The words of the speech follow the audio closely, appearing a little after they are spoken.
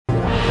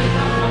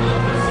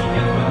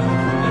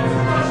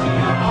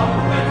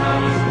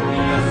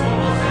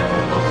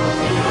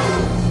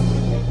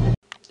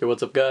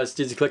what's up guys,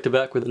 Dizzy Collector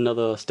back with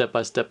another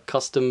step-by-step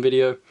custom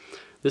video.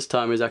 This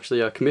time is actually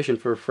a commission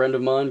for a friend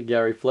of mine,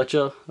 Gary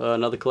Fletcher,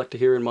 another collector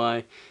here in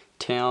my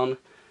town.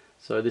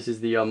 So this is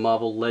the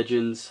Marvel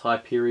Legends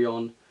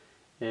Hyperion,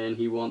 and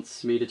he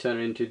wants me to turn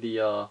it into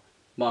the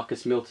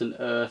Marcus Milton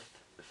Earth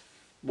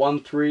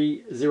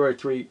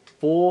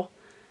 13034.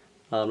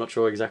 I'm not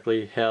sure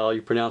exactly how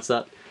you pronounce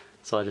that,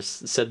 so I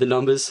just said the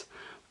numbers.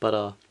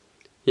 But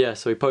yeah,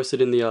 so he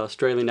posted in the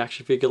Australian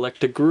Action Figure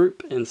Collector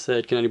group and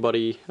said, can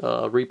anybody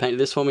repaint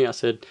this for me? I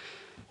said,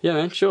 yeah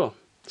man, sure.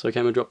 So I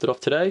came and dropped it off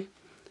today,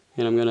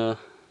 and I'm gonna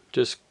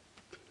just,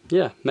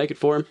 yeah, make it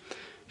for him.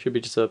 Should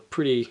be just a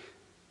pretty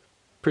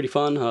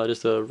fun,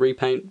 just a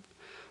repaint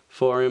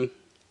for him.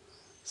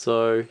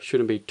 So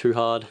shouldn't be too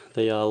hard.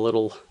 The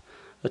little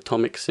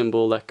atomic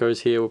symbol that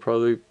goes here will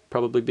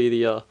probably be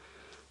the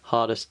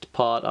hardest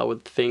part, I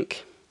would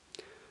think.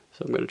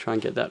 So I'm gonna try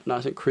and get that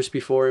nice and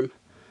crispy for him.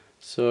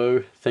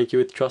 So thank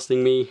you for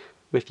trusting me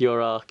with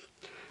your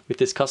with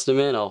this custom,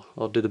 man.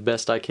 I'll do the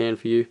best I can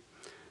for you.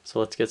 So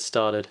let's get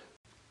started.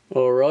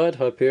 Alright,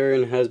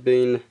 Hyperion has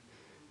been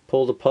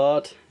pulled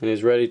apart and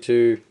is ready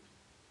to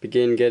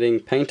begin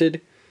getting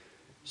painted.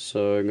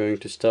 So I'm going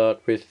to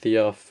start with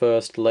the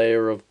first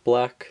layer of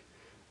black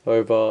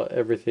over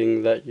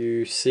everything that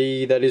you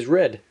see that is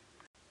red.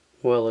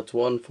 Well, it's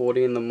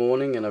 1:40 in the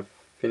morning and I've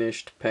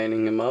finished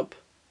painting him up.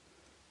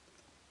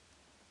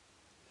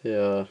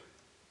 Yeah.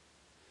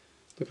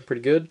 Looking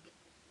pretty good.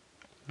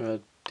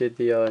 I did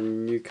the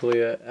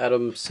nuclear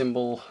atom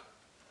symbol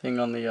thing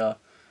on the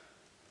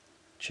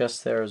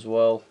chest there as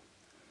well.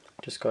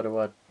 Just got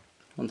to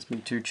wants me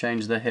to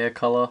change the hair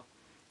color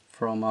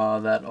from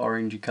that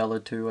orangey color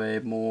to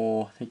a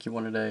more, I think he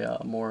wanted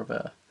a more of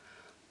a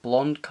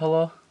blonde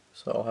color,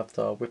 so I'll have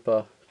to whip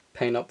a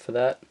paint up for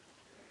that.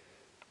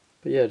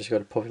 But yeah, just got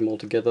to pop him all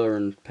together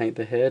and paint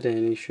the head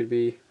and he should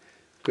be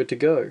good to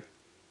go.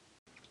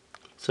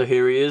 So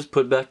here he is,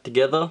 put back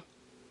together.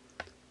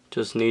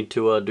 Just need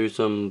to do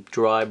some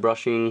dry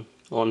brushing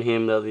on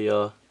him that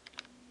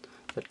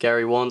that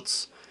Gary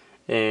wants,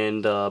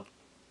 and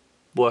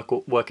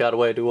work out a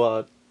way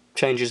to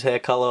change his hair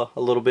color a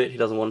little bit. He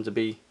doesn't want it to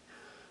be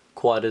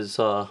quite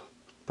as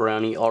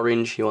browny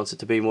orange. He wants it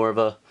to be more of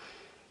a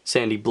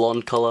sandy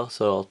blonde color.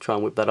 So I'll try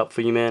and whip that up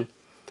for you, man.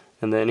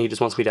 And then he just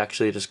wants me to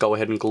actually just go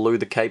ahead and glue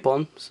the cape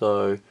on.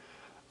 So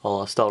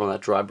I'll start on that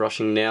dry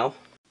brushing now.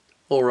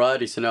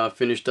 Alrighty, so now I've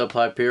finished up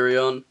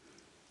Hyperion.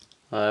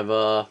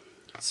 I've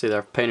see that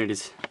I've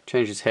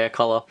changed his hair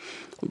color.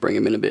 I'll bring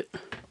him in a bit.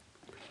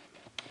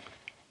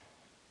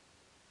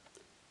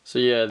 So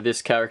yeah,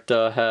 this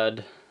character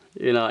had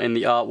in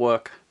the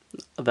artwork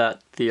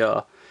that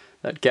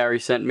that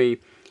Gary sent me,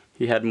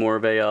 he had more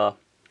of a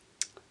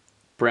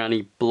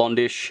browny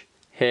blondish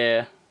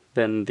hair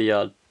than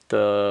the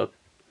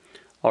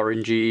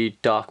orangey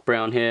dark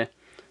brown hair.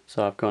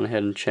 So I've gone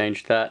ahead and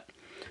changed that.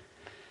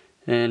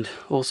 And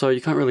also you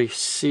can't really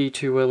see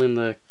too well in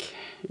the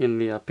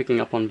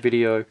picking up on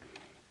video,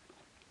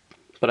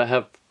 but I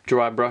have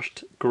dry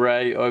brushed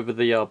grey over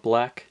the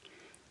black,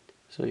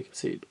 so you can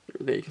see it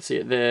there. You can see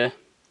it there.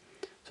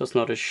 So it's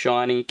not as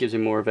shiny. It gives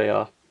him more of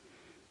a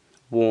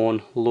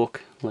worn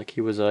look, like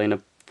he was in a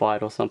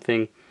fight or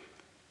something.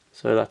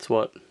 So that's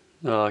what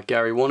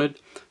Gary wanted.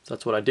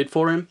 That's what I did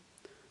for him.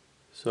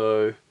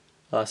 So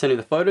I sent him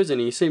the photos and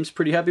he seems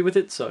pretty happy with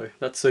it. So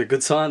that's a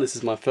good sign. This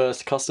is my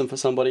first custom for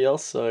somebody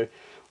else, so a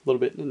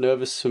little bit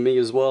nervous for me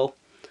as well.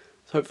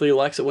 So hopefully he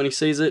likes it when he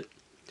sees it.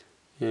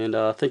 And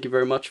thank you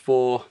very much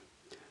for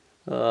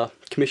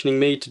commissioning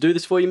me to do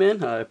this for you,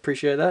 man. I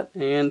appreciate that.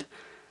 And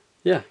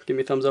yeah, give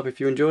me a thumbs up if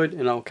you enjoyed,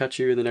 and I'll catch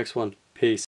you in the next one. Peace.